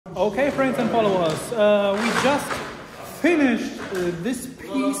Okay, friends and followers, we just finished this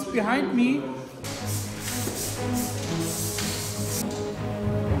piece behind me.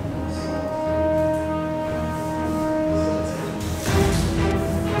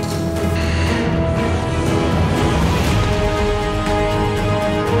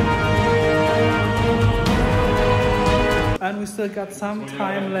 And we still got some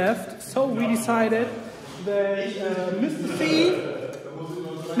time left, so we decided that Mr. C,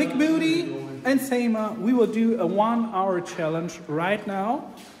 Nick, Moody and Smoe, we will do a 1 hour challenge right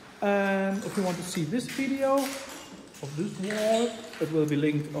now. And if you want to see this video of this wall, it will be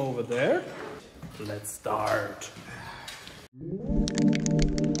linked over there. Let's start.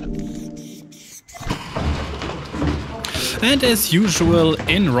 And as usual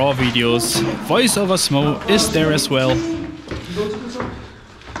in raw videos, voiceover Smoe is there as well.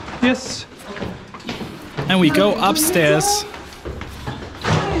 Yes. And we go upstairs.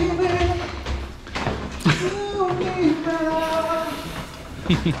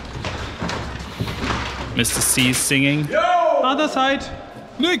 Mr. C is singing. Yo! Other side.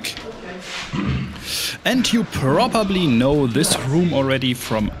 Nick! And you probably know this room already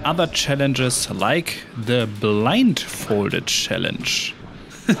from other challenges like the blindfolded challenge.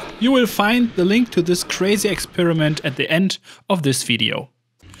 You will find the link to this crazy experiment at the end of this video.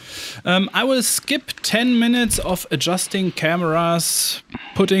 I will skip 10 minutes of adjusting cameras,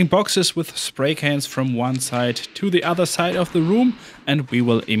 putting boxes with spray cans from one side to the other side of the room, and we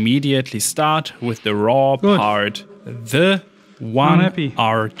will immediately start with the raw part, the 1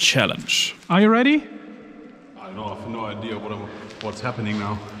 hour challenge. Are you ready? I don't know, I have no idea what's happening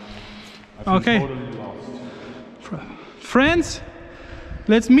now. Okay. Totally lost. Friends,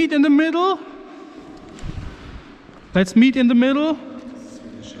 let's meet in the middle. Let's meet in the middle.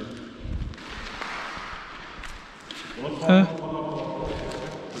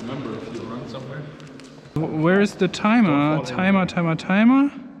 Remember if you run somewhere? Where is the timer? Timer. I'm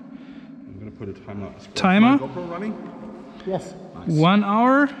gonna put a timer. Timer? GoPro running? Yes. Nice. 1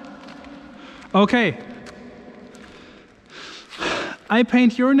 hour. Okay. I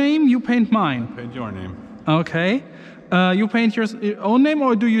paint your name, you paint mine. Paint your name. Okay. You paint your own name,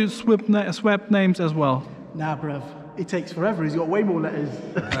 or do you swap names as well? Nah, bruv. It takes forever. He's got way more letters.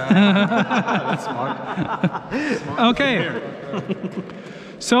 That's smart. Okay.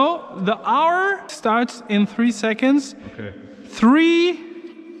 So the hour starts in 3 seconds. Okay. 3,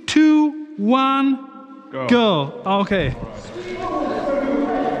 2, 1, go. Okay.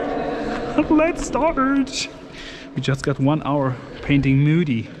 Let's start. We just got 1 hour painting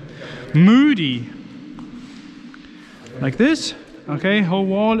Moody. Moody. Like this. Okay, whole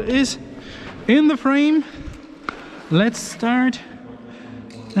wall is in the frame. Let's start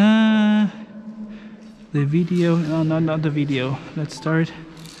the video. No, not the video. Let's start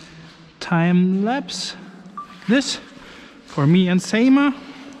time lapse. This for me and Smoe.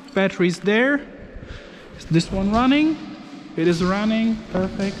 Battery's there. Is this one running? It is running.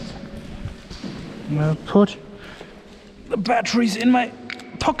 Perfect. I'm gonna put the batteries in my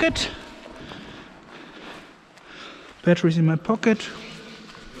pocket. Batteries in my pocket.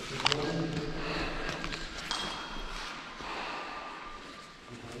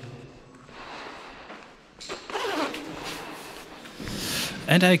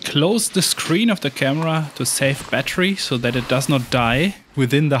 And I close the screen of the camera to save battery so that it does not die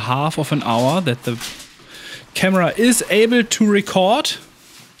within the half of an hour that the camera is able to record.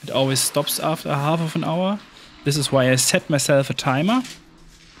 It always stops after half of an hour. This is why I set myself a timer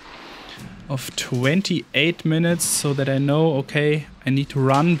of 28 minutes so that I know, okay, I need to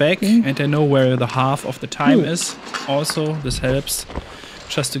run back and I know where the half of the time is. Also, this helps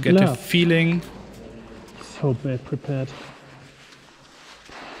just to get the feeling. So bad prepared.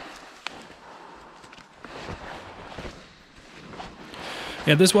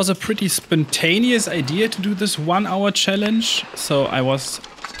 Yeah, this was a pretty spontaneous idea to do this 1 hour challenge. So I was,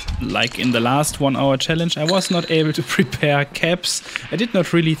 like in the last 1 hour challenge, I was not able to prepare caps. I did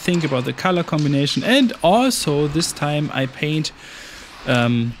not really think about the color combination. And also this time I paint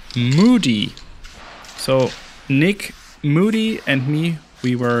Moody. So Nick, Moody and me,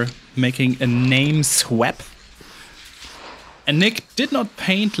 we were making a name swap. And Nick did not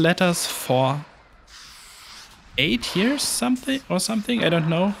paint letters for 8 years something, I don't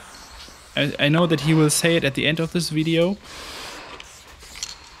know. I know that he will say it at the end of this video.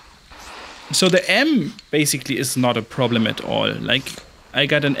 So the M basically is not a problem at all. Like, I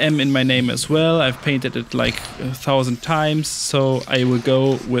got an M in my name as well. I've painted it like 1,000 times. So I will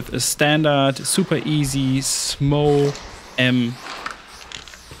go with a standard, super easy Smoe M.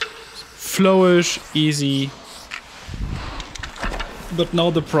 Flowish, easy. But now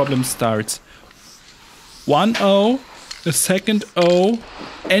the problem starts. One O, a second O,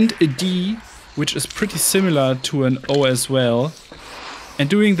 and a D, which is pretty similar to an O as well. And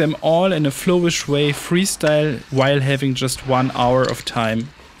doing them all in a flowish way, freestyle, while having just 1 hour of time.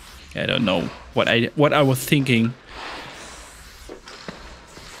 I don't know what I was thinking.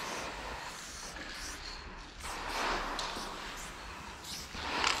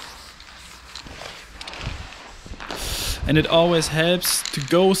 And it always helps to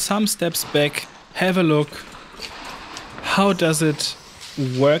go some steps back, have a look. How does it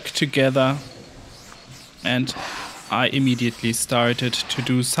work together? And I immediately started to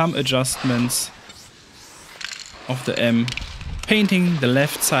do some adjustments of the M. Painting the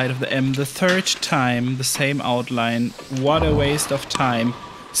left side of the M the third time, the same outline. What a waste of time.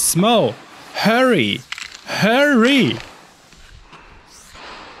 Smoe, hurry! Hurry!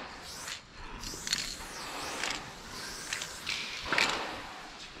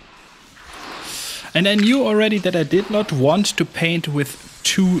 And I knew already that I did not want to paint with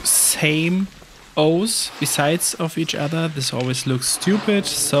two same O's besides of each other. This always looks stupid,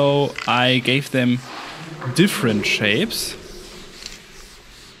 so I gave them different shapes.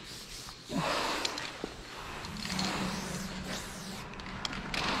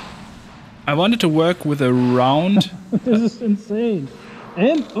 I wanted to work with a round... This is insane.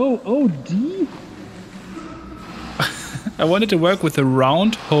 M-O-O-D? I wanted to work with a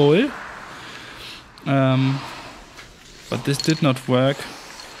round hole. But this did not work.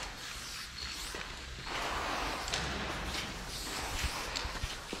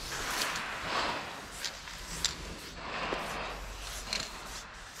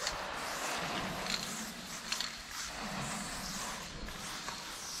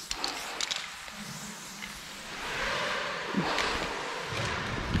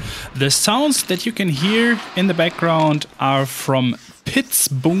 The sounds that you can hear in the background are from Pitt's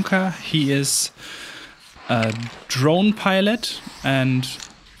bunker. He is a drone pilot, and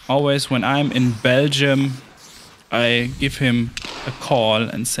always when I'm in Belgium, I give him a call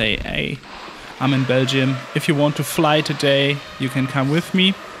and say, hey, I'm in Belgium. If you want to fly today, you can come with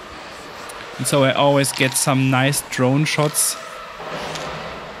me. And so I always get some nice drone shots.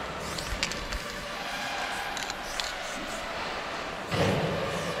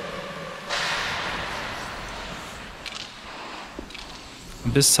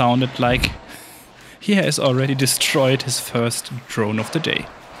 This sounded like he has already destroyed his first drone of the day.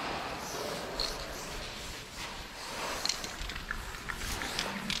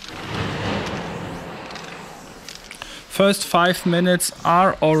 First 5 minutes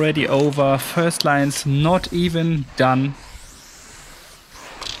are already over, first line's not even done,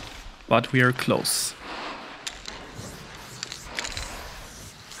 but we are close.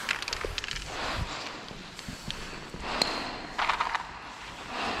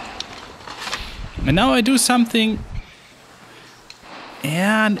 And now I do something,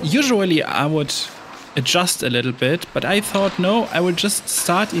 and usually I would adjust a little bit, but I thought no, I will just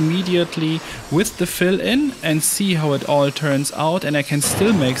start immediately with the fill-in and see how it all turns out, and I can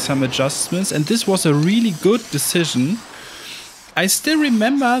still make some adjustments, and this was a really good decision. I still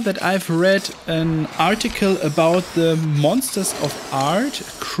remember that I've read an article about the Monsters of Art, a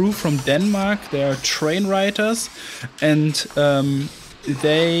crew from Denmark. They are train writers, and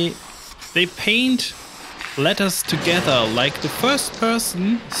they paint letters together, like the first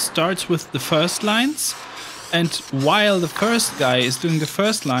person starts with the first lines, and while the first guy is doing the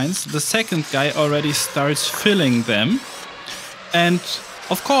first lines, the second guy already starts filling them. And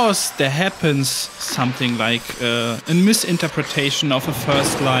of course there happens something like a misinterpretation of a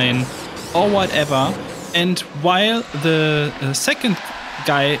first line or whatever, and while the second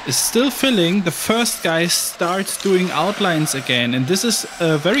guy is still filling, the first guy starts doing outlines again, and this is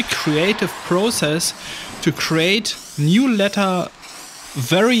a very creative process to create new letter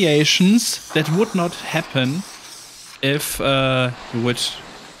variations that would not happen if you would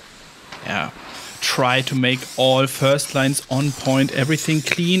try to make all first lines on point, everything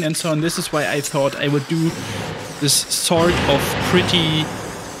clean and so on. This is why I thought I would do this sort of pretty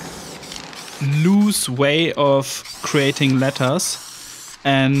loose way of creating letters,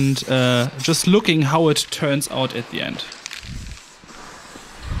 and just looking how it turns out at the end.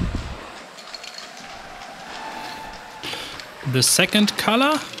 The second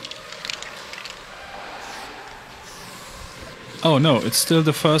color. Oh no, it's still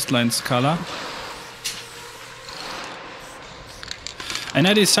the first line's color. And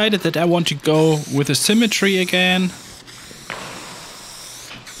I decided that I want to go with a symmetry again,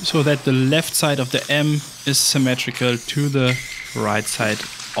 so that the left side of the M is symmetrical to the right side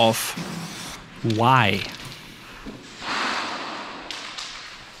of Y.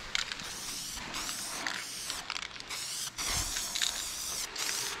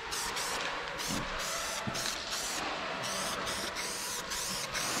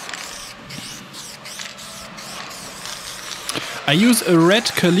 I use a red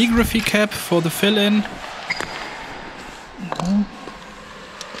calligraphy cap for the fill-in.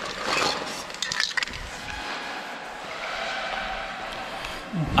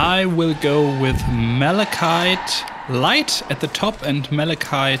 I will go with malachite light at the top and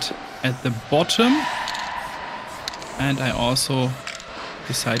malachite at the bottom. And I also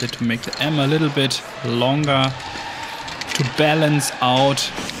decided to make the M a little bit longer to balance out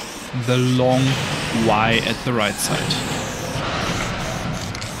the long Y at the right side.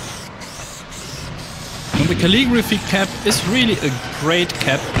 And the calligraphy cap is really a great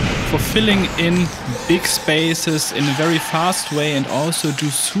cap for filling in big spaces in a very fast way and also do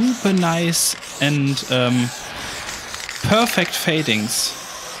super nice and perfect fadings.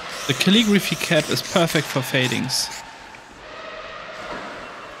 The calligraphy cap is perfect for fadings.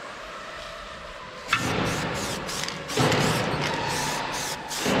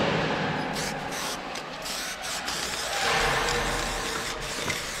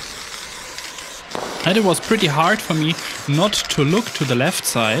 And it was pretty hard for me not to look to the left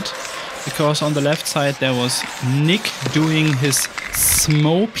side, because on the left side there was Nick doing his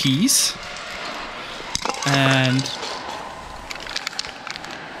Smoe piece. And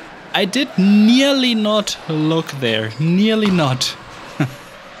I did nearly not look there, nearly not.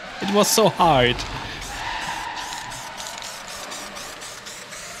 It was so hard.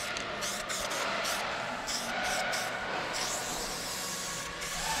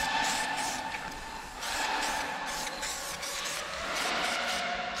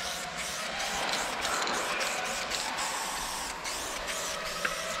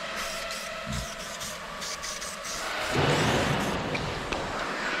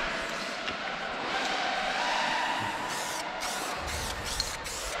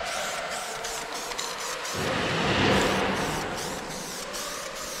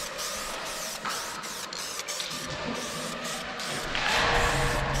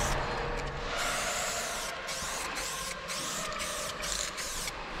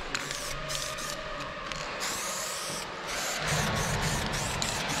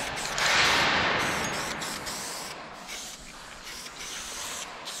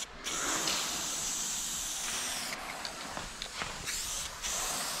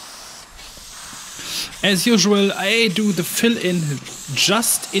 As usual, I do the fill-in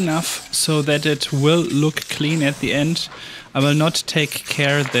just enough so that it will look clean at the end. I will not take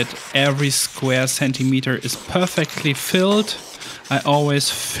care that every square centimeter is perfectly filled. I always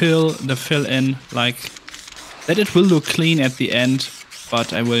fill the fill-in like that it will look clean at the end,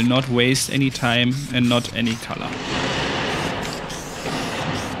 but I will not waste any time and not any color.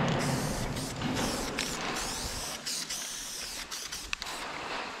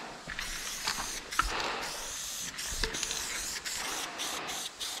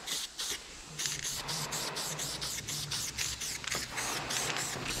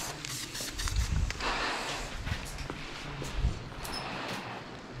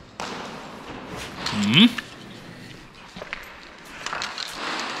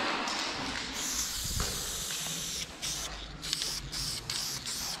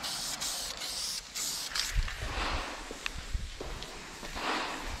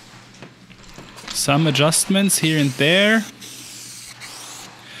 Some adjustments here and there.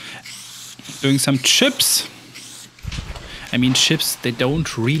 Doing some chips. I mean, chips, they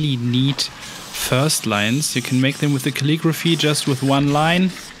don't really need first lines. You can make them with the calligraphy just with one line.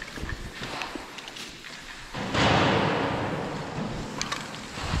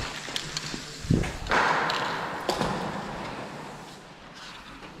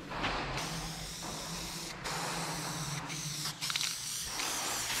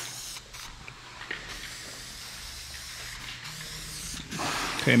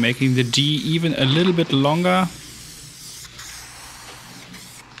 Okay, making the D even a little bit longer.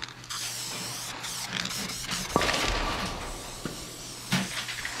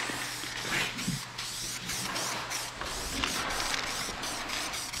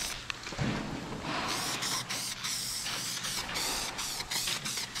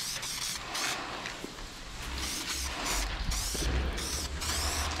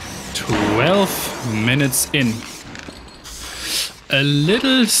 Minutes in. A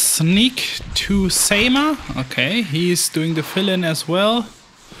little sneak to Sama. Okay, he's doing the fill-in as well.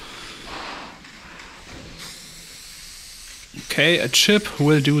 Okay, a chip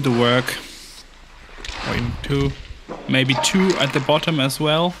will do the work. Maybe two at the bottom as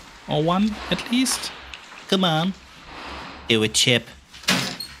well. Or one at least. Come on. Do a chip.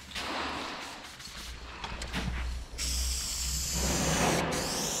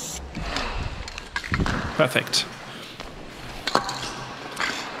 Perfect.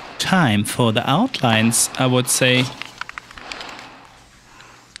 Time for the outlines, I would say.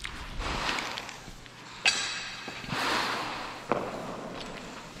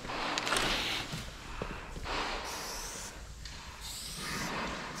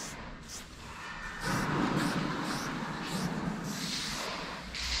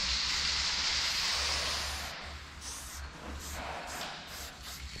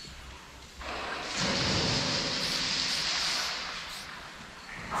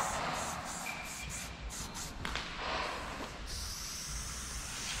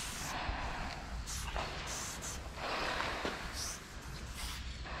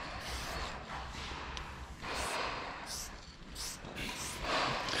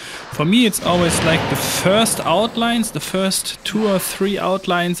 For me, it's always like the first outlines, the first 2 or 3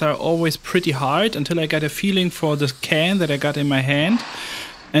 outlines are always pretty hard until I get a feeling for the can that I got in my hand.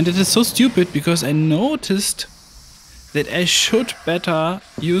 And it is so stupid because I noticed that I should better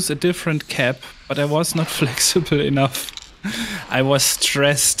use a different cap, but I was not flexible enough. I was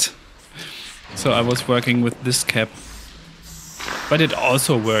stressed. So I was working with this cap. But it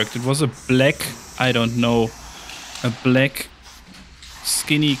also worked. It was a black, I don't know, a black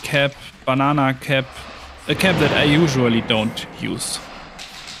skinny cap, banana cap, a cap that I usually don't use.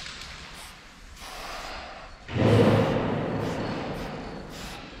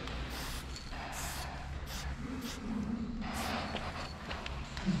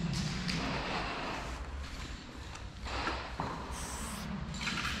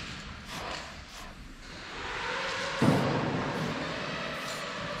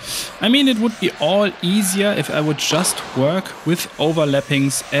 I mean, it would be all easier if I would just work with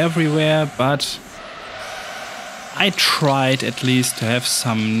overlappings everywhere, but I tried at least to have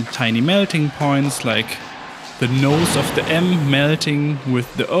some tiny melting points, like the nose of the M melting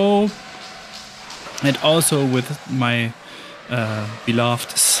with the O, and also with my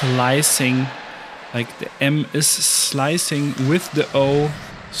beloved slicing, like the M is slicing with the O,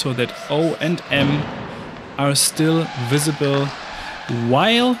 so that O and M are still visible,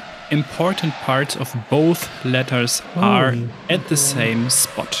 while important parts of both letters are at the same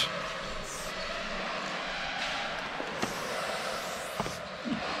spot.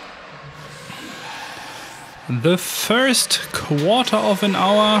 The first quarter of an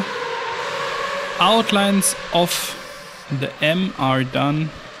hour, outlines of the M are done.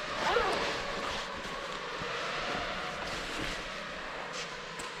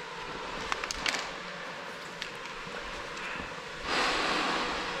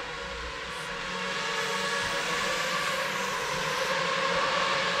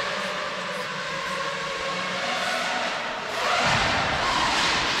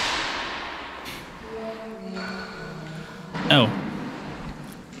 Oh,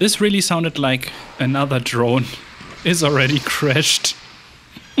 this really sounded like another drone is already crashed.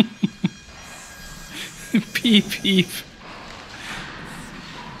 Beep, beep.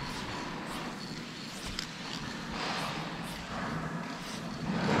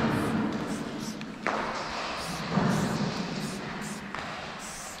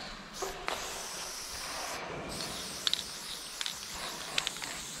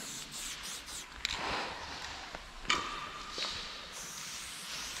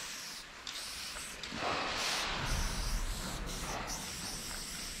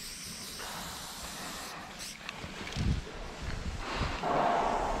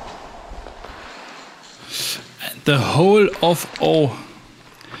 The whole of O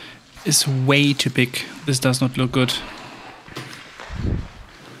is way too big. This does not look good.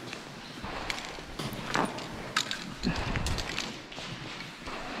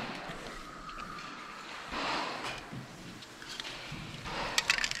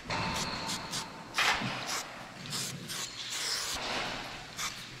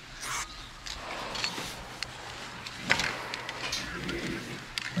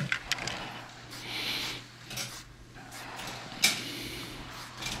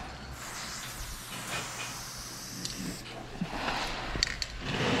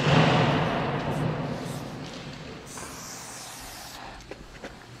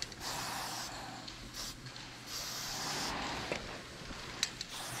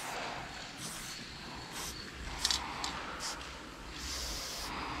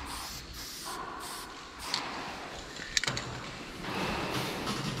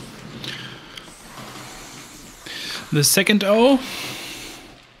 The second O,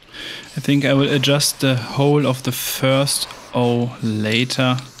 I think I will adjust the whole of the first O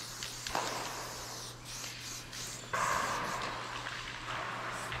later.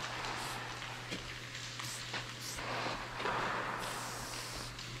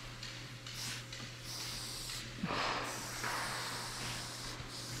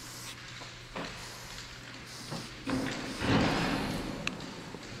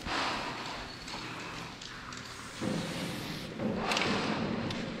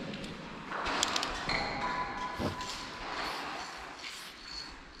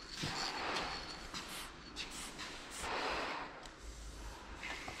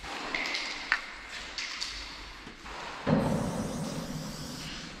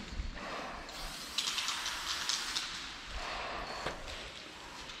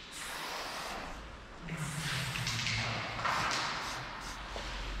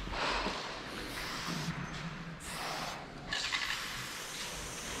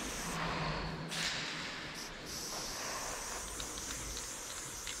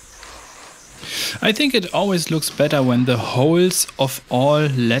 I think it always looks better when the holes of all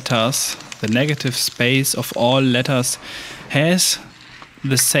letters, the negative space of all letters, has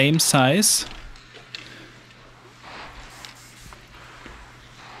the same size.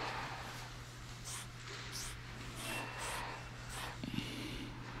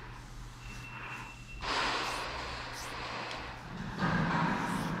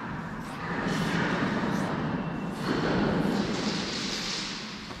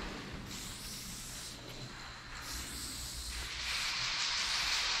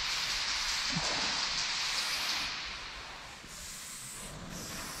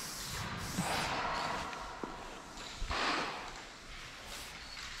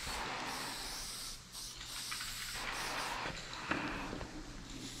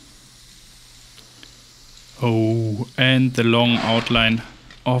 Oh, and the long outline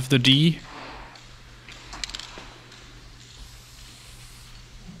of the D.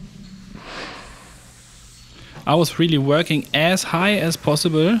 I was really working as high as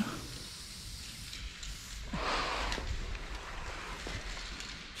possible.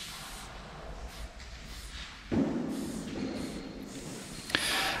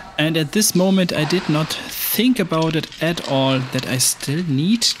 And at this moment I did not think about it at all, that I still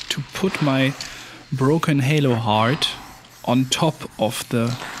need to put my broken halo heart on top of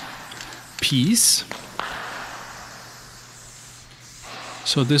the piece.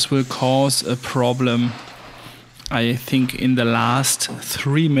 So this will cause a problem, I think, in the last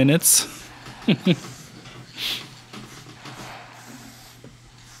 3 minutes.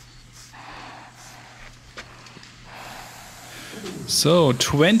 So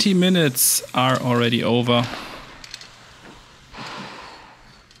 20 minutes are already over.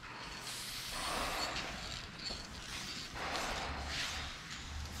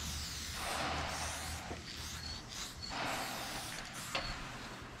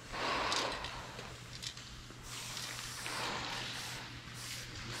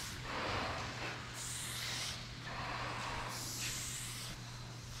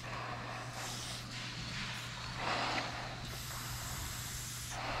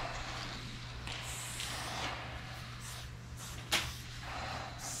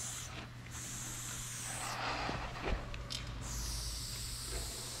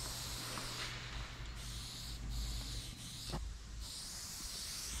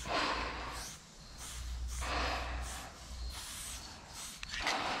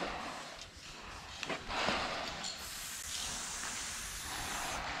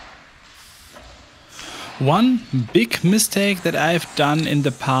 One big mistake that I've done in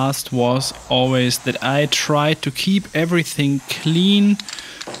the past was always that I tried to keep everything clean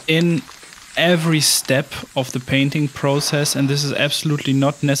in every step of the painting process, and this is absolutely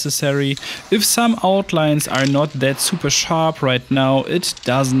not necessary. If some outlines are not that super sharp right now, it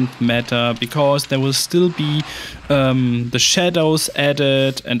doesn't matter, because there will still be the shadows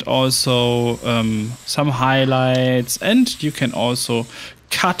added and also some highlights, and you can also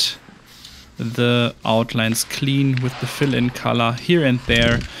cut the outlines clean with the fill-in color here and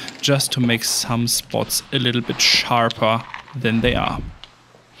there, just to make some spots a little bit sharper than they are.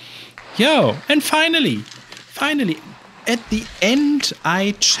 Yo, and finally, at the end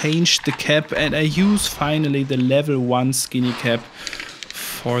I changed the cap and I use finally the level 1 skinny cap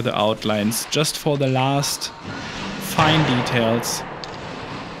for the outlines, just for the last fine details.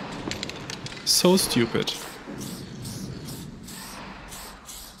 So stupid.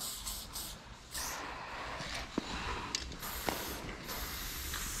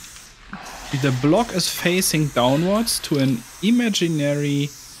 The block is facing downwards to an imaginary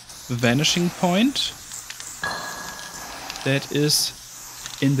vanishing point that is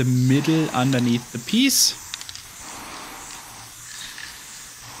in the middle underneath the piece.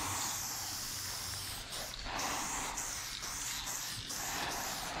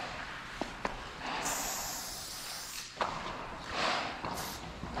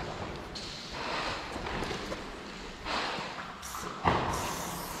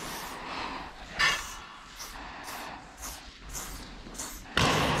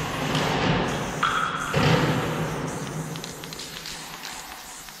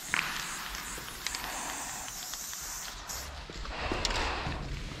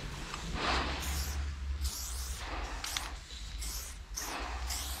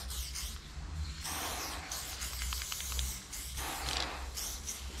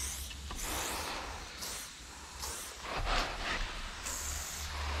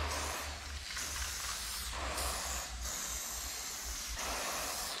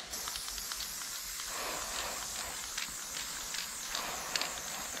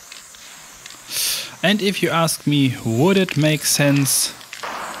 And if you ask me, would it make sense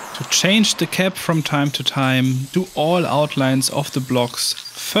to change the cap from time to time, do all outlines of the blocks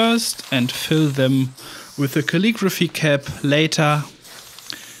first and fill them with a calligraphy cap later.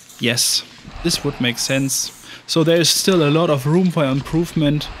 Yes, this would make sense. So there is still a lot of room for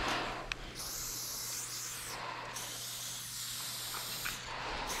improvement.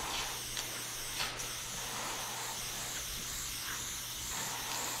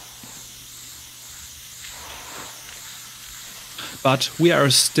 But we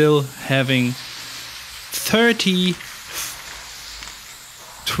are still having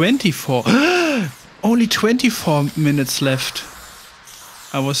 24, only 24 minutes left.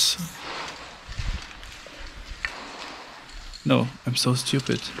 No, I'm so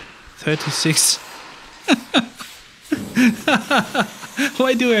stupid. 36.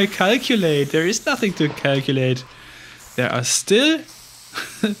 Why do I calculate? There is nothing to calculate. There are still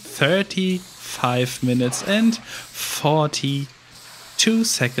 35 minutes and 42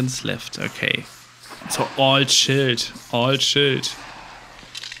 seconds left. Okay. So all chilled. All chilled.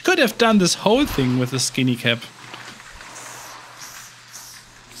 Could have done this whole thing with a skinny cap.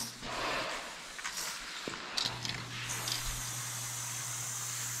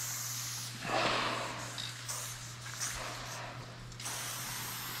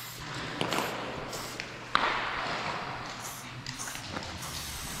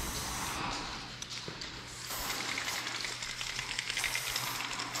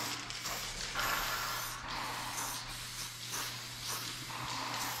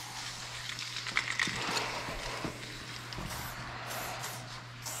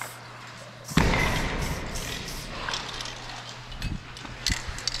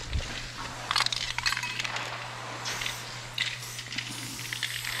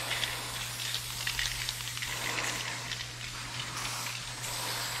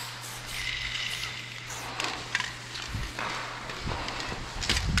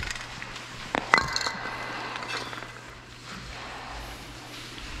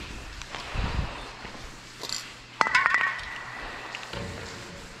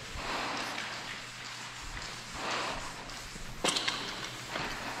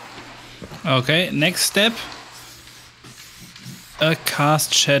 Okay, next step. A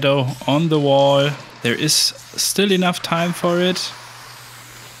cast shadow on the wall. There is still enough time for it.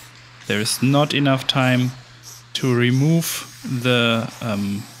 There is not enough time to remove the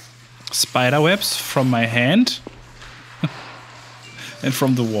spider webs from my hand and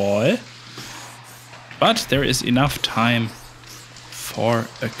from the wall. But there is enough time for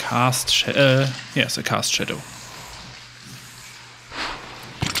a cast shadow. Yes, a cast shadow.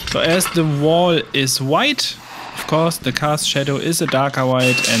 So as the wall is white, of course the cast shadow is a darker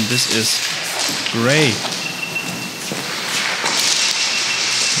white, and this is gray.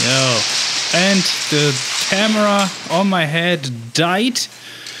 Yo. And the camera on my head died.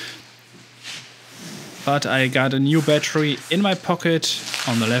 But I got a new battery in my pocket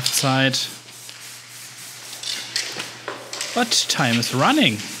on the left side. But time is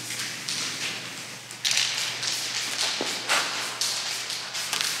running.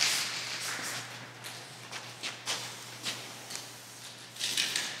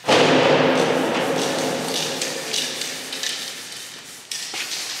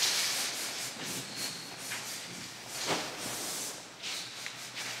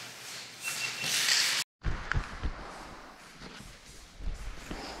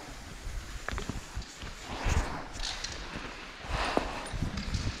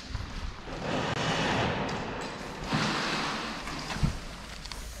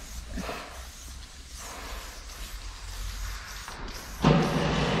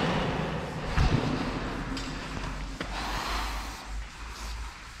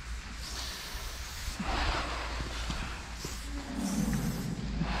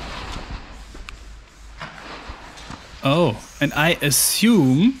 Oh, and I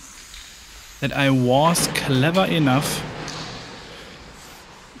assume that I was clever enough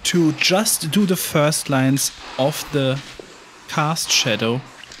to just do the first lines of the cast shadow,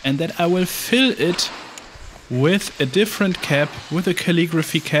 and that I will fill it with a different cap, with a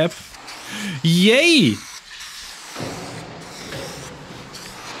calligraphy cap. Yay!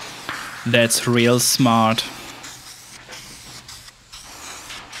 That's real smart.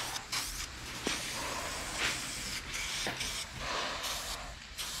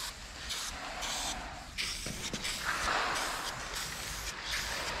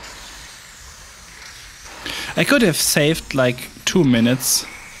 I could have saved like 2 minutes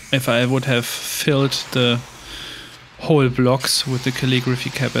if I would have filled the whole blocks with the calligraphy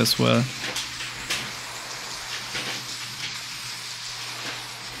cap as well.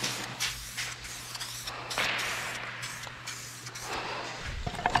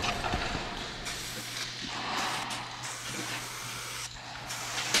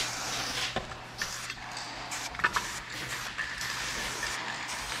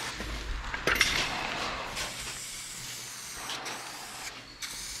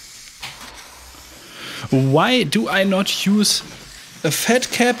 Why do I not use a fat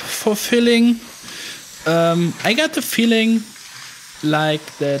cap for filling? I got the feeling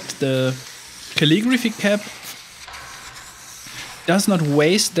like that the calligraphy cap does not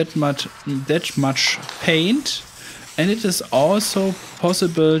waste that much paint, and it is also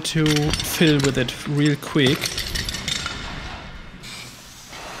possible to fill with it real quick.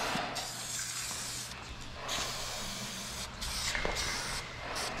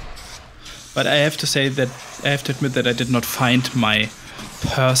 But I have to say that I have to admit that I did not find my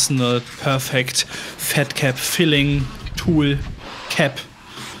personal perfect fat cap filling tool cap.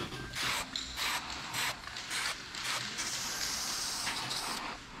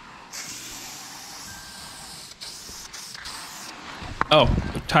 Oh,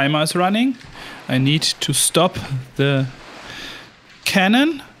 the timer is running. I need to stop the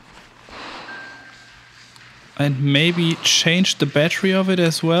cannon and maybe change the battery of it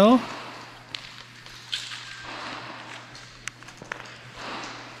as well.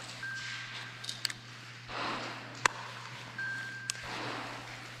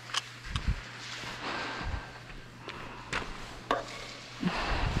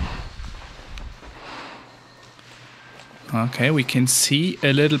 Okay, we can see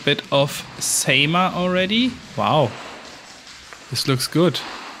a little bit of Sama already. Wow, this looks good.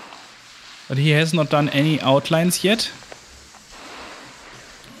 But he has not done any outlines yet.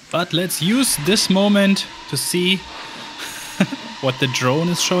 But let's use this moment to see what the drone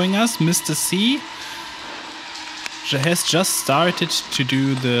is showing us. Mr. C has just started to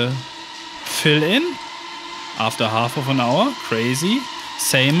do the fill-in after half of an hour. Crazy.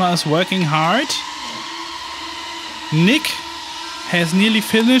 Sama is working hard. Nick has nearly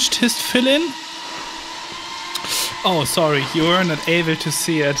finished his fill-in. Oh, sorry, you were not able to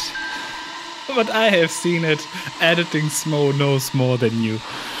see it. But I have seen it. Editing Smoe knows more than you.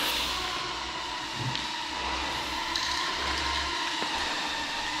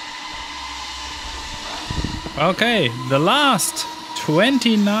 Okay, the last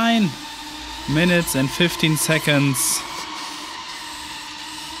 29 minutes and 15 seconds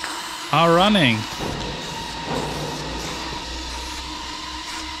are running.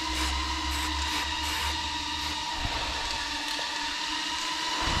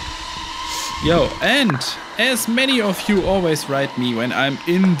 Yo, and as many of you always write me when I'm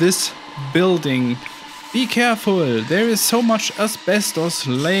in this building, be careful, there is so much asbestos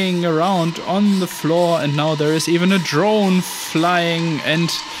laying around on the floor, and now there is even a drone flying and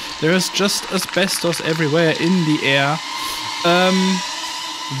there is just asbestos everywhere in the air.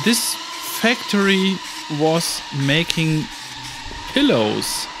 This factory was making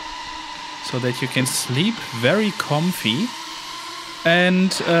pillows so that you can sleep very comfy.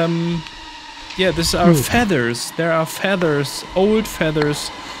 And yeah, these are feathers. There are feathers, old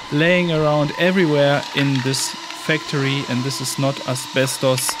feathers, laying around everywhere in this factory, and this is not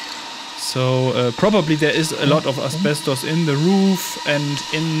asbestos. So probably there is a lot of asbestos in the roof and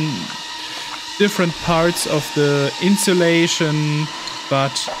in different parts of the insulation.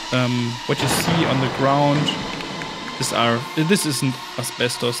 But what you see on the ground, this isn't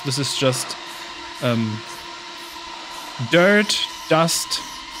asbestos. This is just dirt, dust,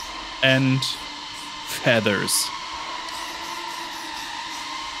 and feathers.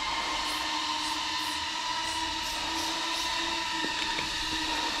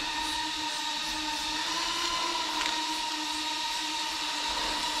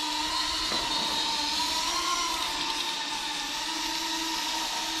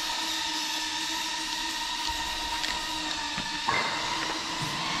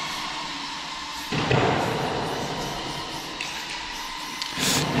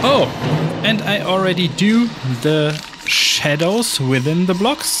 Oh, and I already do the shadows within the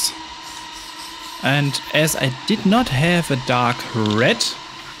blocks. And as I did not have a dark red,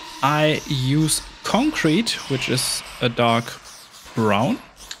 I use concrete, which is a dark brown.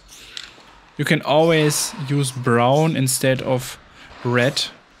 You can always use brown instead of red.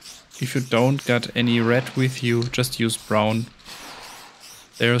 If you don't got any red with you, just use brown.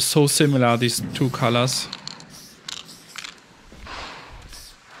 They are so similar, these two colors.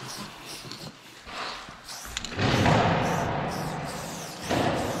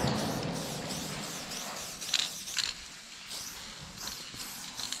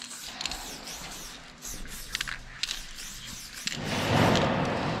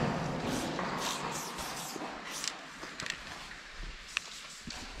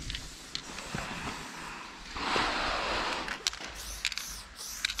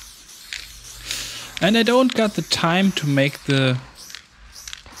 And I don't got the time to make the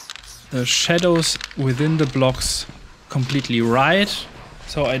shadows within the blocks completely right.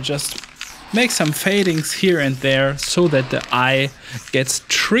 So I just make some fadings here and there so that the eye gets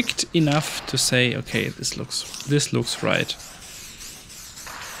tricked enough to say, okay, this looks right.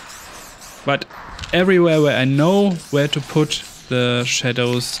 But everywhere where I know where to put the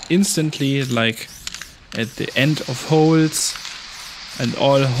shadows instantly, like at the end of holes, and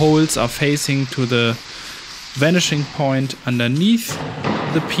all holes are facing to the vanishing point underneath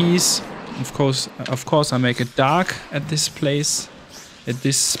the piece. Of course I make it dark at this place, at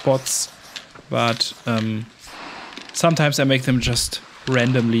these spots, but sometimes I make them just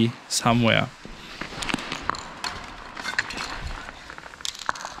randomly somewhere.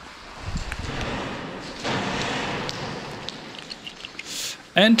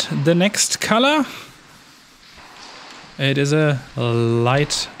 And the next color, it is a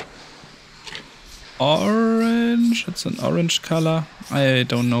light orange. It's an orange color. I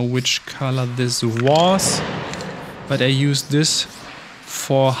don't know which color this was, but I used this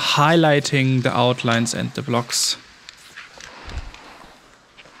for highlighting the outlines and the blocks.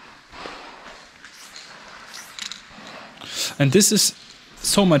 And this is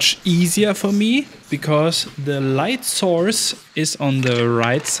so much easier for me because the light source is on the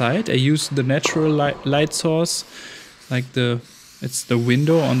right side. I use the natural light source, like it's the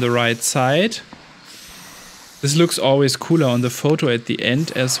window on the right side. This looks always cooler on the photo at the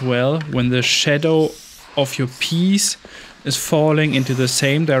end as well, when the shadow of your piece is falling into the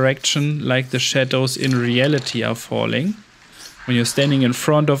same direction like the shadows in reality are falling. When you're standing in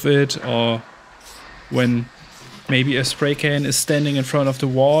front of it, or when maybe a spray can is standing in front of the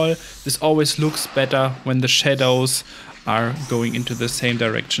wall, this always looks better when the shadows are going into the same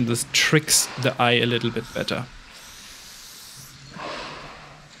direction. This tricks the eye a little bit better.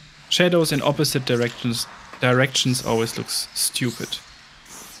 Shadows in opposite directions always looks stupid.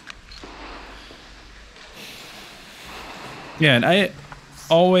 Yeah, and I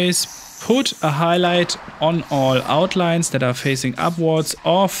always put a highlight on all outlines that are facing upwards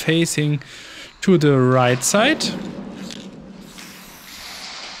or facing to the right side.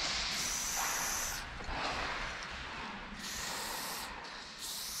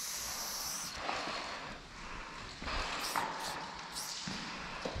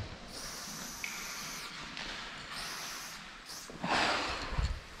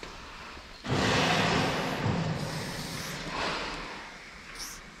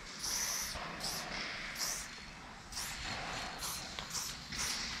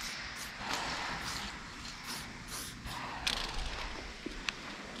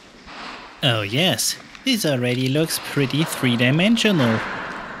 Oh yes, this already looks pretty three-dimensional.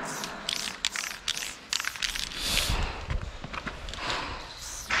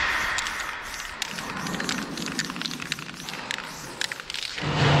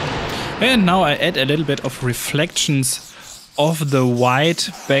 And now I add a little bit of reflections of the white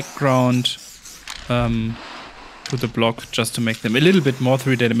background to the block, just to make them a little bit more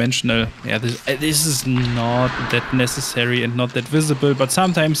three-dimensional. Yeah, this is not that necessary and not that visible, but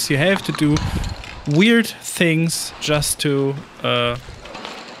sometimes you have to do weird things just to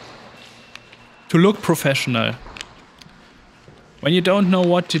look professional. When you don't know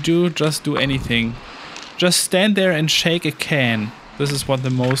what to do, just do anything. Just stand there and shake a can. This is what the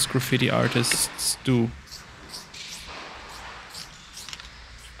most graffiti artists do.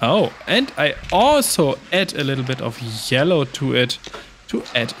 Oh, and I also add a little bit of yellow to it to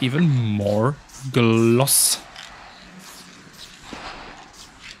add even more gloss.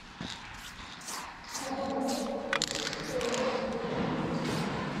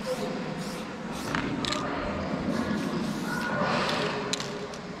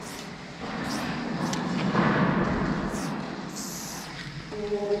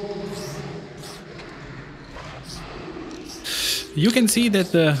 You can see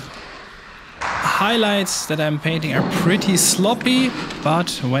that the highlights that I'm painting are pretty sloppy, but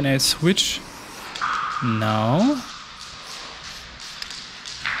when I switch now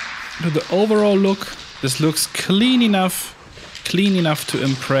to the overall look, this looks clean enough to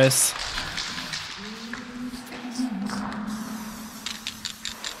impress.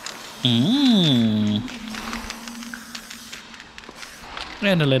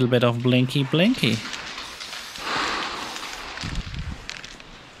 And a little bit of blinky blinky.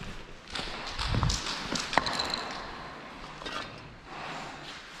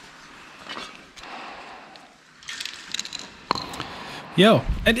 Yo,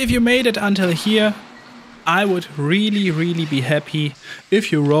 and if you made it until here, I would really be happy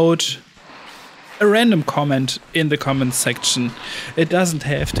if you wrote a random comment in the comments section. It doesn't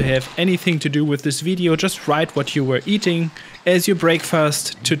have to have anything to do with this video, just write what you were eating as your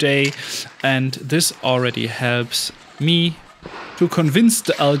breakfast today, and this already helps me to convince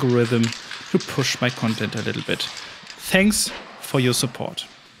the algorithm to push my content a little bit. Thanks for your support.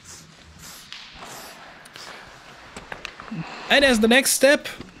 And as the next step,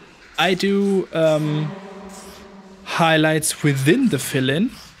 I do highlights within the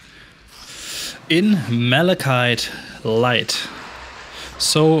fill-in in malachite light.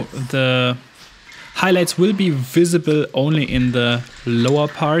 So the highlights will be visible only in the lower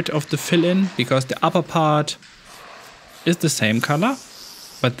part of the fill-in, because the upper part is the same color,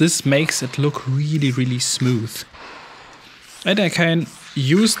 but this makes it look really, really smooth. And I can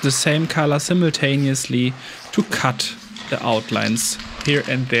use the same color simultaneously to cut the outlines here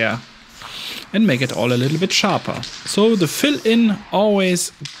and there and make it all a little bit sharper. So the fill-in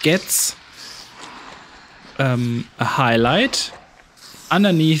always gets a highlight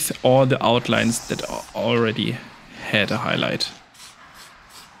underneath all the outlines that already had a highlight.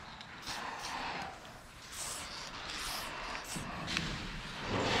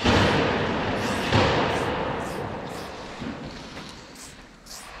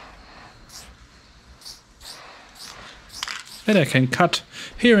 And I can cut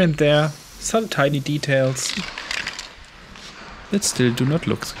here and there some tiny details that still do not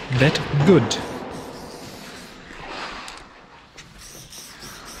look that good.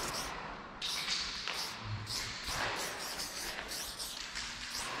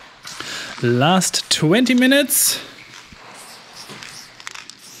 Last 20 minutes.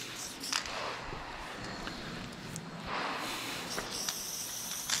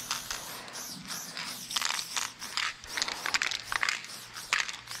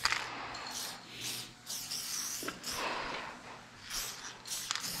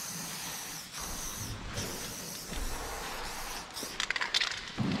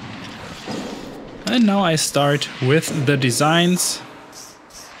 And now I start with the designs.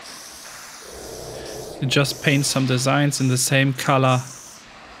 Just paint some designs in the same color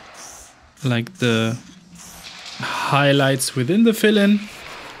like the highlights within the fill-in.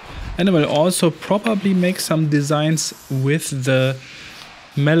 And I will also probably make some designs with the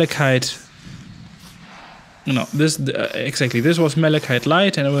malachite. No, this exactly. This was malachite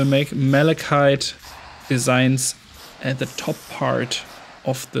light, and I will make malachite designs at the top part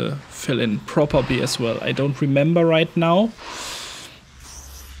of the fill-in probably as well. I don't remember right now,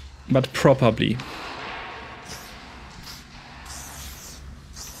 but probably.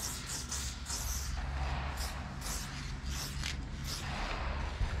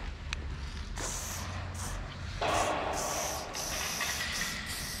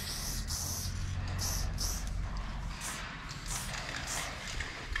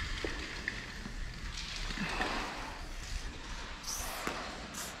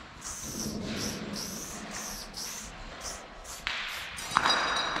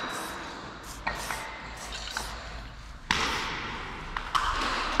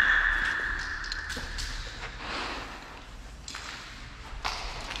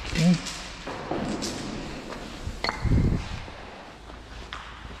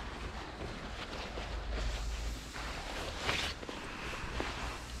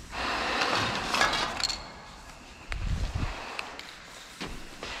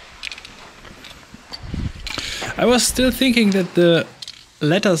 I was still thinking that the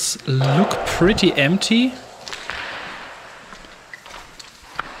letters look pretty empty.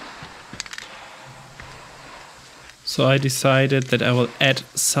 So I decided that I will add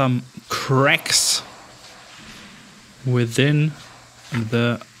some cracks within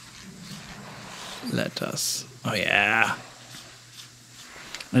the letters. Oh yeah.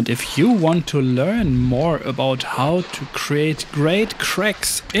 And if you want to learn more about how to create great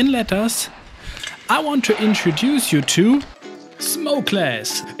cracks in letters, I want to introduce you to Smoe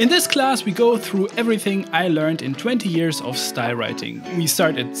class. In this class we go through everything I learned in 20 years of style writing. We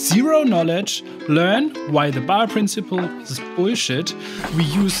start at zero knowledge, learn why the bar principle is bullshit. We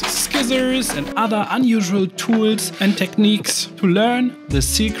use scissors and other unusual tools and techniques to learn the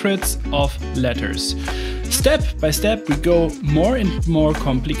secrets of letters. Step by step we go more and more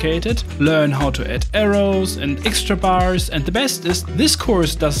complicated, learn how to add arrows and extra bars, and the best is this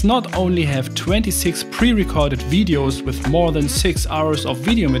course does not only have 26 pre-recorded videos with more than 6 hours of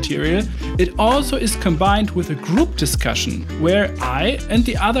video material, it also is combined with a group discussion where I and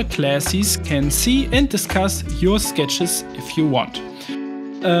the other classies can see and discuss your sketches if you want.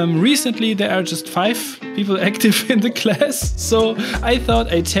 Recently there are just 5 people active in the class, so I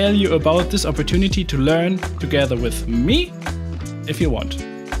thought I'd tell you about this opportunity to learn together with me if you want.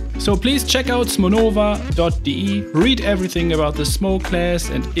 So please check out smonova.de, read everything about the Smoe class,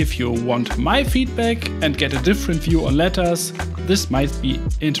 and if you want my feedback and get a different view on letters, this might be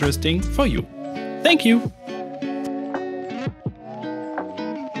interesting for you. Thank you!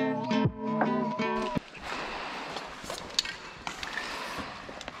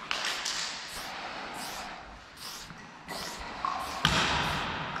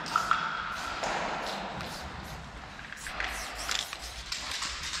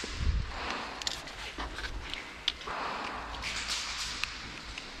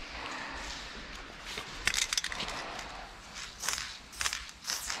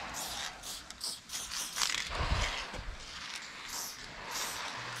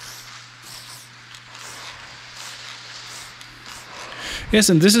 Yes,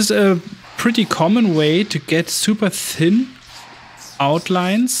 and this is a pretty common way to get super thin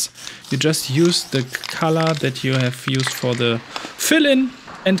outlines. You just use the color that you have used for the fill-in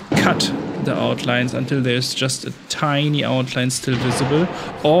and cut the outlines until there's just a tiny outline still visible,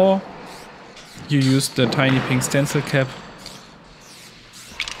 or you use the tiny pink stencil cap.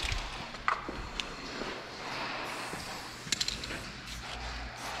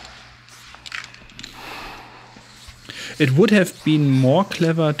 It would have been more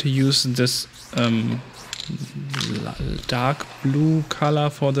clever to use this dark blue color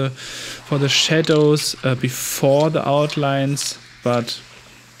for the shadows before the outlines, but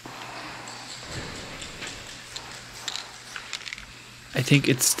I think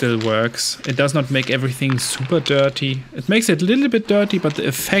it still works. It does not make everything super dirty. It makes it a little bit dirty, but the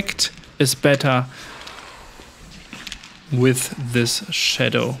effect is better with this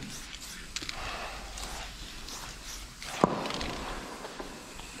shadow.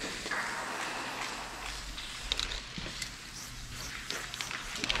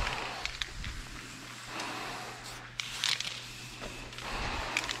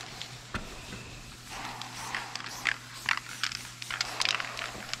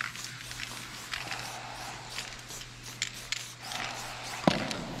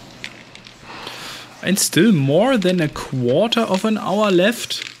 And still more than a quarter of an hour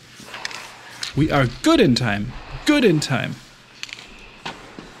left. We are good in time. Good in time.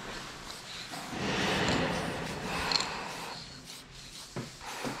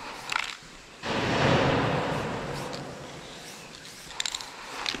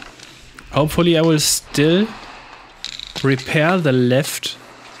 Hopefully I will still repair the left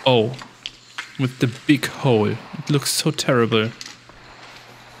O with the big hole. It looks so terrible.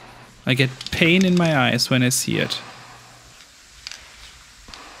 I get pain in my eyes when I see it.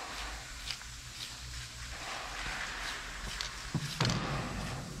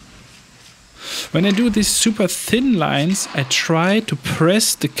 When I do these super thin lines, I try to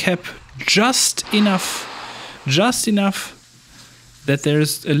press the cap just enough that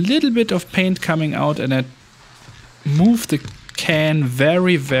there's a little bit of paint coming out, and I move the can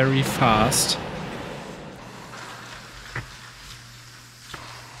very, very fast.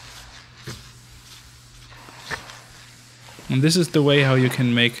 And this is the way how you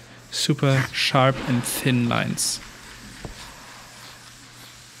can make super sharp and thin lines.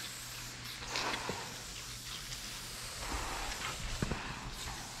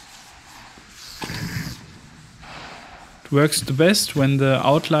 It works the best when the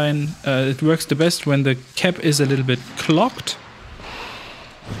outline, it works the best when the cap is a little bit clogged.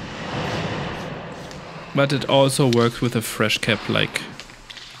 But it also works with a fresh cap like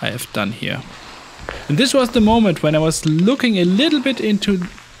I have done here. And this was the moment when I was looking a little bit into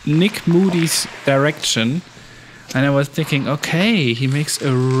Nick Moody's direction, and I was thinking, okay, he makes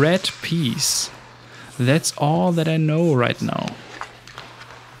a red piece. That's all that I know right now.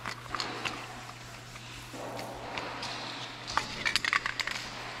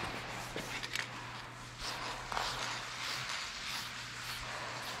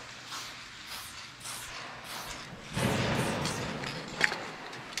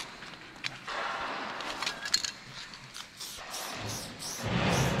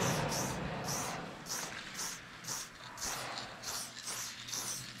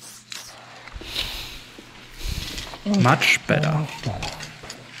 Much better.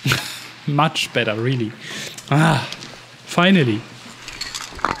 Much better, really. Ah, finally.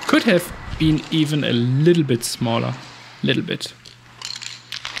 Could have been even a little bit smaller. Little bit.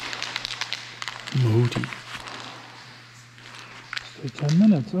 Moody. 10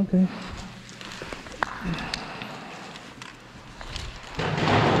 minutes, okay.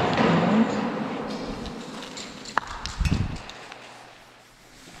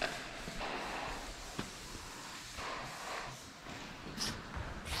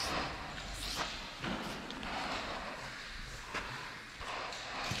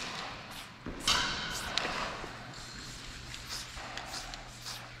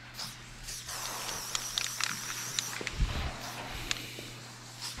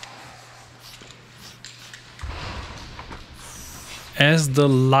 As the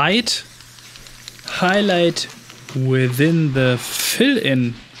light highlight within the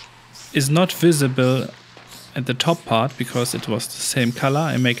fill-in is not visible at the top part because it was the same color,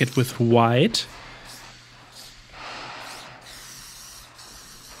 I make it with white.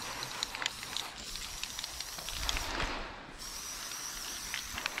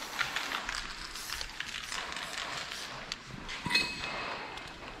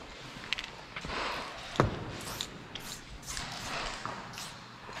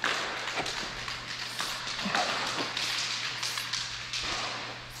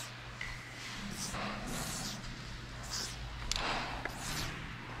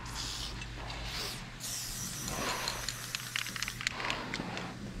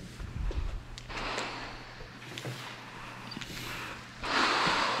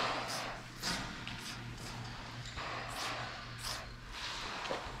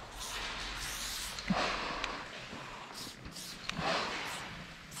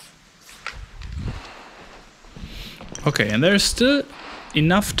 Okay, and there's still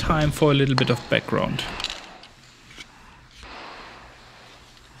enough time for a little bit of background.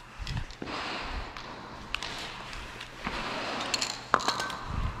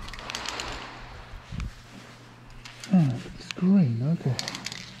 It's green, okay.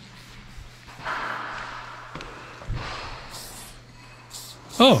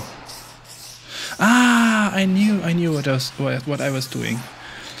 Oh! Ah, I knew what I was doing.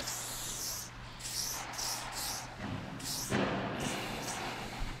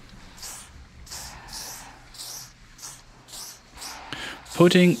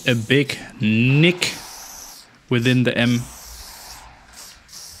 Putting a big nick within the M.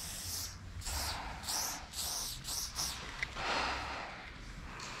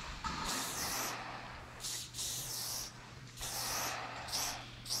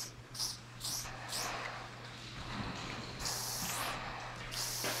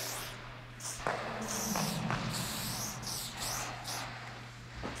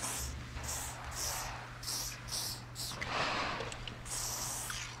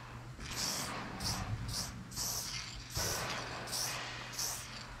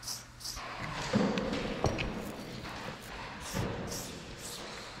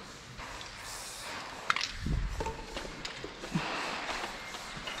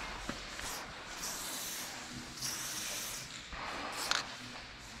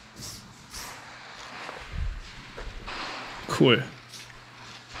 Cool.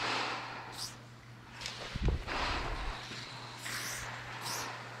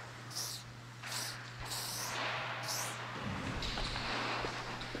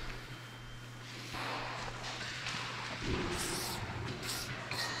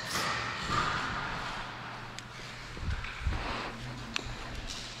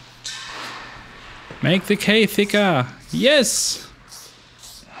 Make the K thicker. Yes.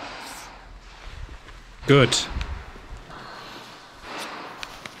 Good.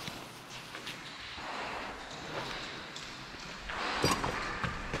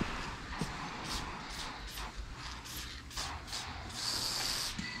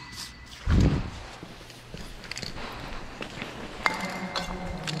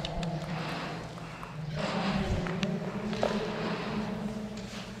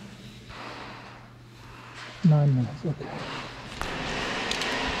 Okay.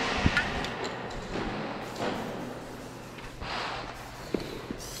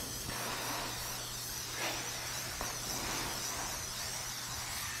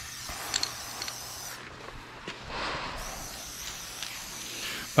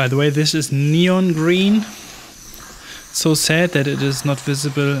 By the way, this is neon green. So sad that it is not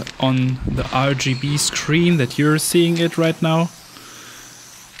visible on the RGB screen that you're seeing it right now.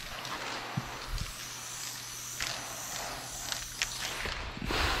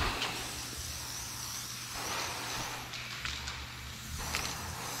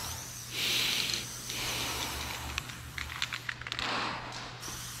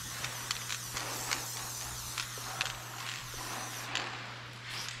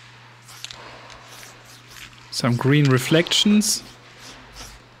 Some green reflections.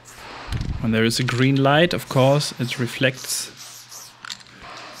 When there is a green light, of course, it reflects.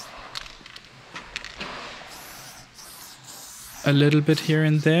 A little bit here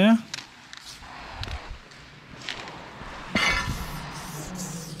and there.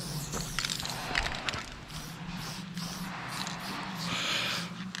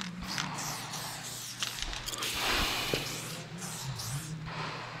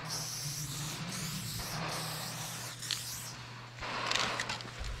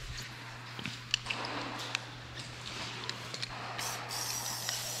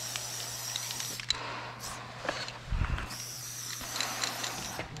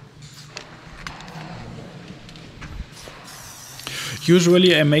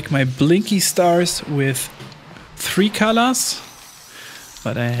 Usually I make my blinky stars with 3 colors,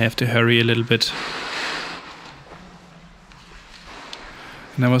 but I have to hurry a little bit.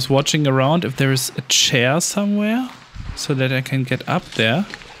 And I was watching around if there is a chair somewhere so that I can get up there.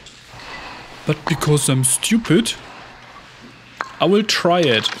 But because I'm stupid, I will try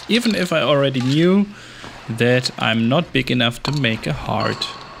it, even if I already knew that I'm not big enough to make a heart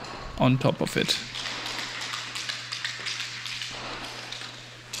on top of it.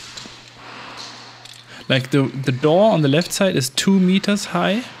 Like the door on the left side is 2 meters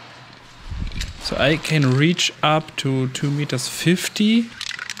high. So I can reach up to 2 meters 50.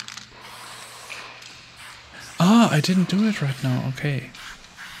 Ah, I didn't do it right now. Okay.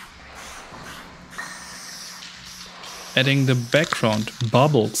 Adding the background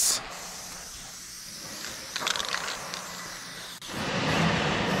bubbles.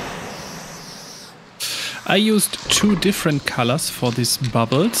 I used 2 different colors for these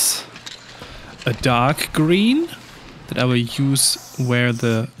bubbles. A dark green that I will use where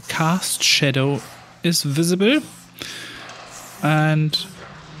the cast shadow is visible, and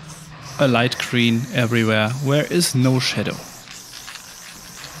a light green everywhere where is no shadow.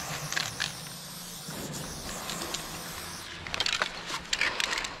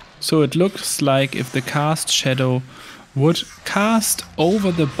 So it looks like if the cast shadow would cast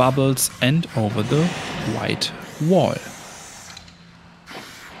over the bubbles and over the white wall.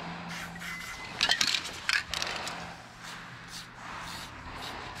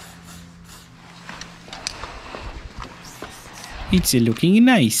 It's looking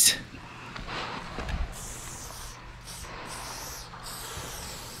nice.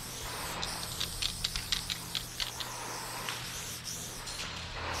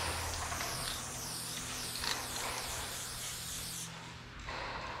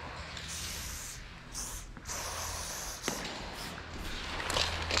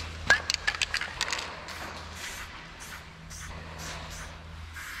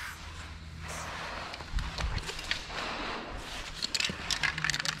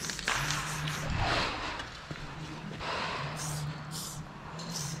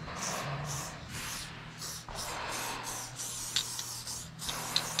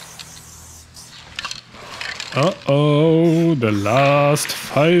 Uh-oh, the last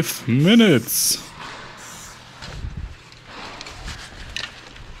 5 minutes.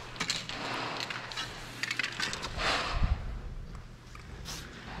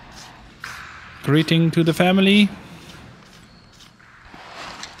 Greeting to the family.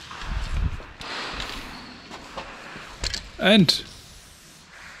 And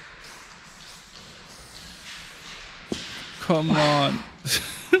come on.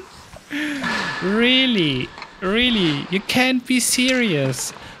 Really? Really? You can't be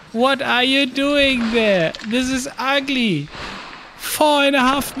serious. What are you doing there? This is ugly.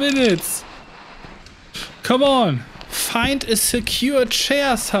 4.5 minutes. Come on. Find a secure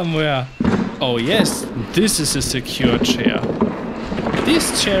chair somewhere. Oh yes, this is a secure chair.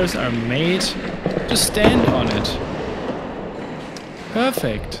 These chairs are made to stand on it.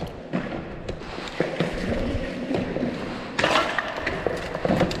 Perfect.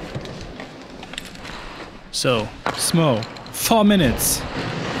 So, Smoe, 4 minutes.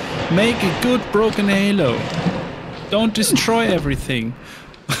 Make a good broken halo. Don't destroy everything.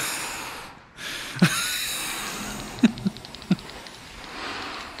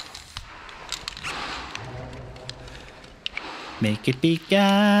 Make it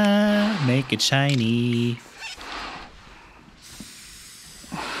bigger, make it shiny.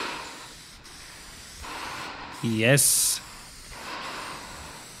 Yes.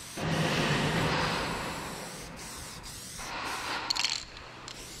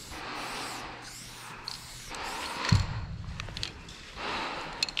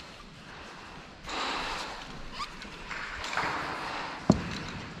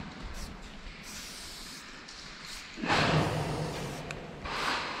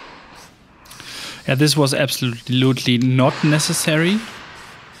 Yeah, this was absolutely not necessary.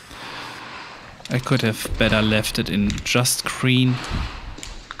 I could have better left it in just green.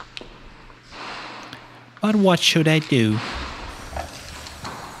 But what should I do?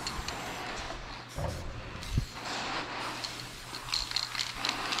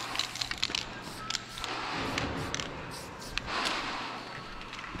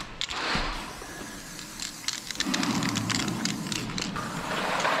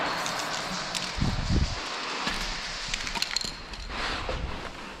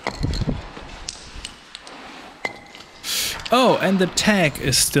 Oh, and the tag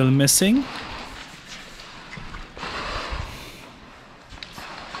is still missing.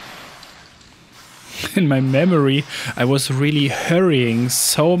 In my memory, I was really hurrying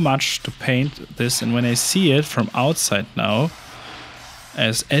so much to paint this, and when I see it from outside now,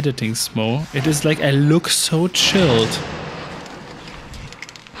 as editing Smoe, it is like I look so chilled.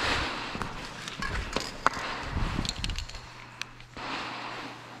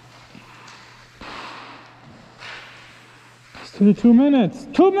 Still 2 minutes.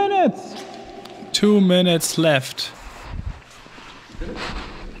 2 minutes! 2 minutes left.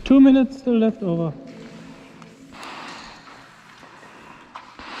 2 minutes still left over.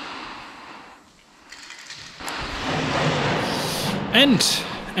 And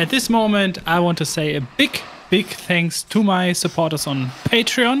at this moment, I want to say a big thanks to my supporters on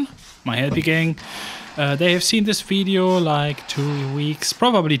Patreon, my Helpy Gang. They have seen this video like 2 weeks,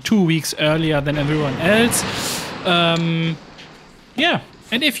 probably 2 weeks earlier than everyone else. Yeah,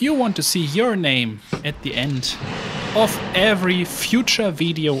 and if you want to see your name at the end of every future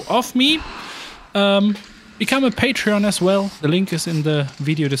video of me, become a Patreon as well. The link is in the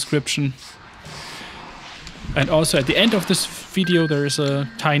video description. And also at the end of this video there is a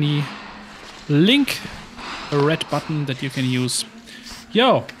tiny link, a red button that you can use.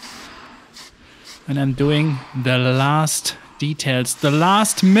 Yo! And I'm doing the last details, the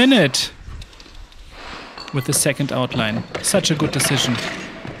last minute with the second outline. Such a good decision.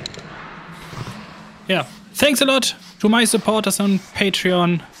 Yeah, thanks a lot to my supporters on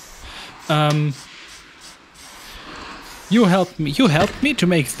Patreon. You helped me to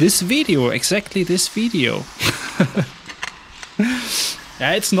make this video, exactly this video.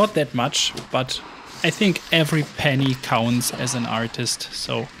 Yeah, it's not that much, but I think every penny counts as an artist,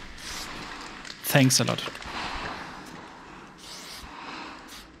 so thanks a lot.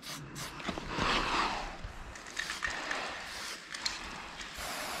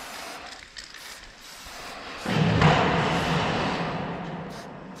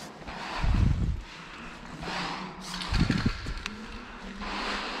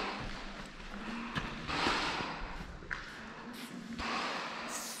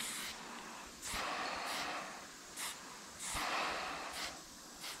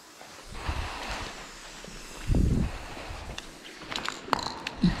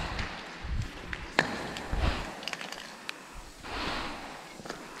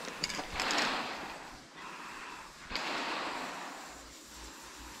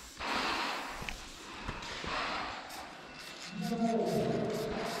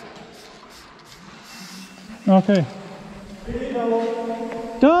 Okay.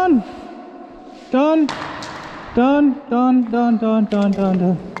 Done. Done. Done. Done. Done. Done. Done. Done.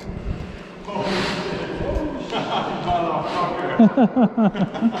 Done.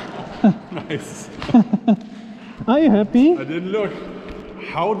 Nice. Are you happy? I didn't look.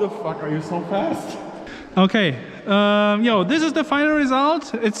 How the fuck are you so fast? Okay. Yo, this is the final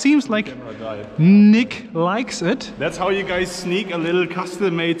result. It seems like Nick likes it. That's how you guys sneak a little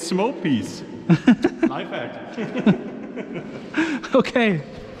custom-made Smoe piece. Life hack. Okay.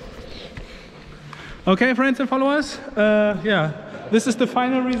 Okay, friends and followers. Yeah, this is the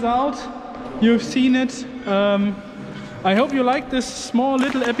final result. You've seen it. I hope you liked this small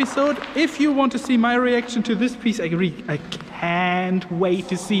little episode. If you want to see my reaction to this piece, I can't wait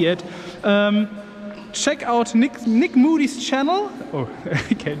to see it. Check out Nick Moody's channel. Oh,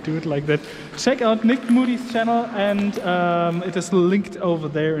 I can't do it like that. Check out Nick Moody's channel, and it is linked over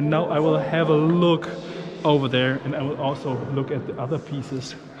there. And now I will have a look over there, and I will also look at the other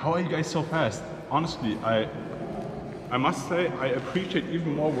pieces. How are you guys so fast? Honestly, I must say I appreciate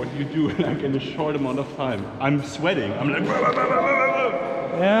even more what you do like in a short amount of time. I'm sweating. I'm like,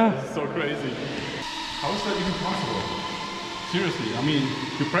 yeah. This is so crazy. How is that even possible? Seriously, I mean,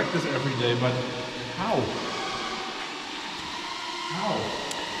 you practice every day, but how?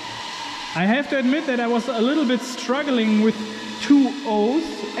 I have to admit that I was a little bit struggling with two O's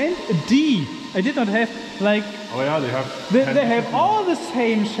and a D. I did not have like. Oh yeah, they have. They have all the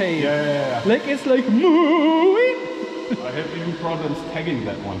same shape. Yeah. Like it's like moving. I have even problems tagging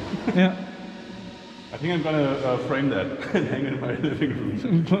that one. Yeah. I think I'm gonna frame that and hang it in my living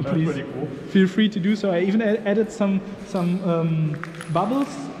room. That's pretty cool. Feel free to do so. I even added some bubbles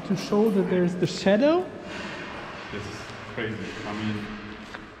to show that there's the shadow. This is crazy. I mean,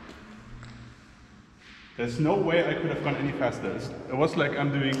 there's no way I could have gone any faster. It was like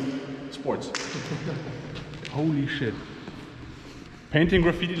I'm doing sports. Holy shit. Painting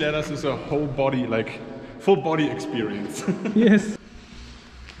graffiti letters is a whole body, like full body experience. Yes.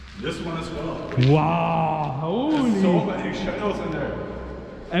 This one as well. Wow. Holy. There's so many shadows in there.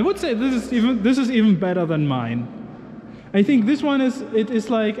 I would say this is even better than mine. I think this one is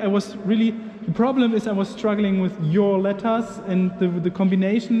like the problem is I was struggling with your letters and the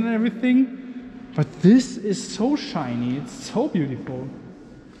combination and everything. But this is so shiny, it's so beautiful.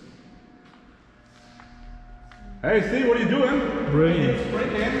 Hey, see what are you doing? Brilliant.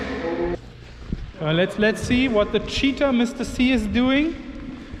 Let's see what the cheater Mr. C is doing.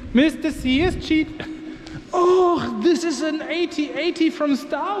 Mr. C is cheat. Oh, this is an 8080 from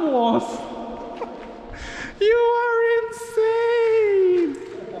Star Wars. You are insane.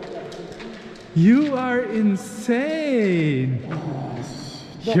 You are insane.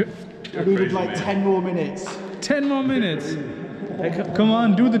 I needed like 10 more minutes. 10 more minutes. Come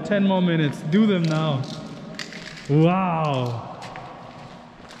on, do the 10 more minutes. Do them now. Wow.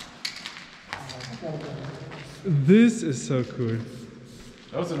 This is so cool.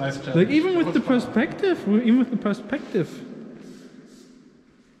 That was a nice challenge. Like even with the perspective,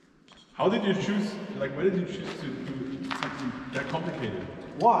 How did you choose, like where did you choose to do something They're complicated.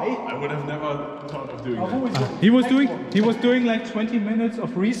 Why? I would have never thought of doing I've that. always wanted He was to make doing one. like 20 minutes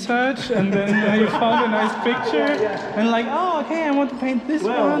of research, and then he found a nice picture, and like, oh, okay, I want to paint this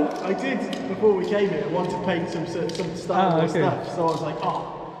Well, one. I did before we came here. I wanted to paint some Star Wars okay. stuff, so I was like,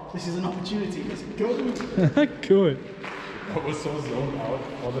 oh, this is an opportunity. Let's go. Cool. I was so zoned out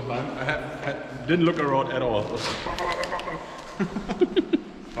all the time. I didn't look around at all.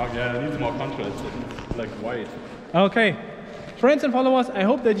 Fuck yeah, it needs more contrast. It's like white. Okay. Friends and followers, I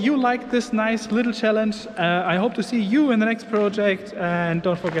hope that you liked this nice little challenge. I hope to see you in the next project, and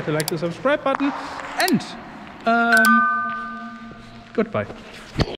don't forget to like the subscribe button, and goodbye.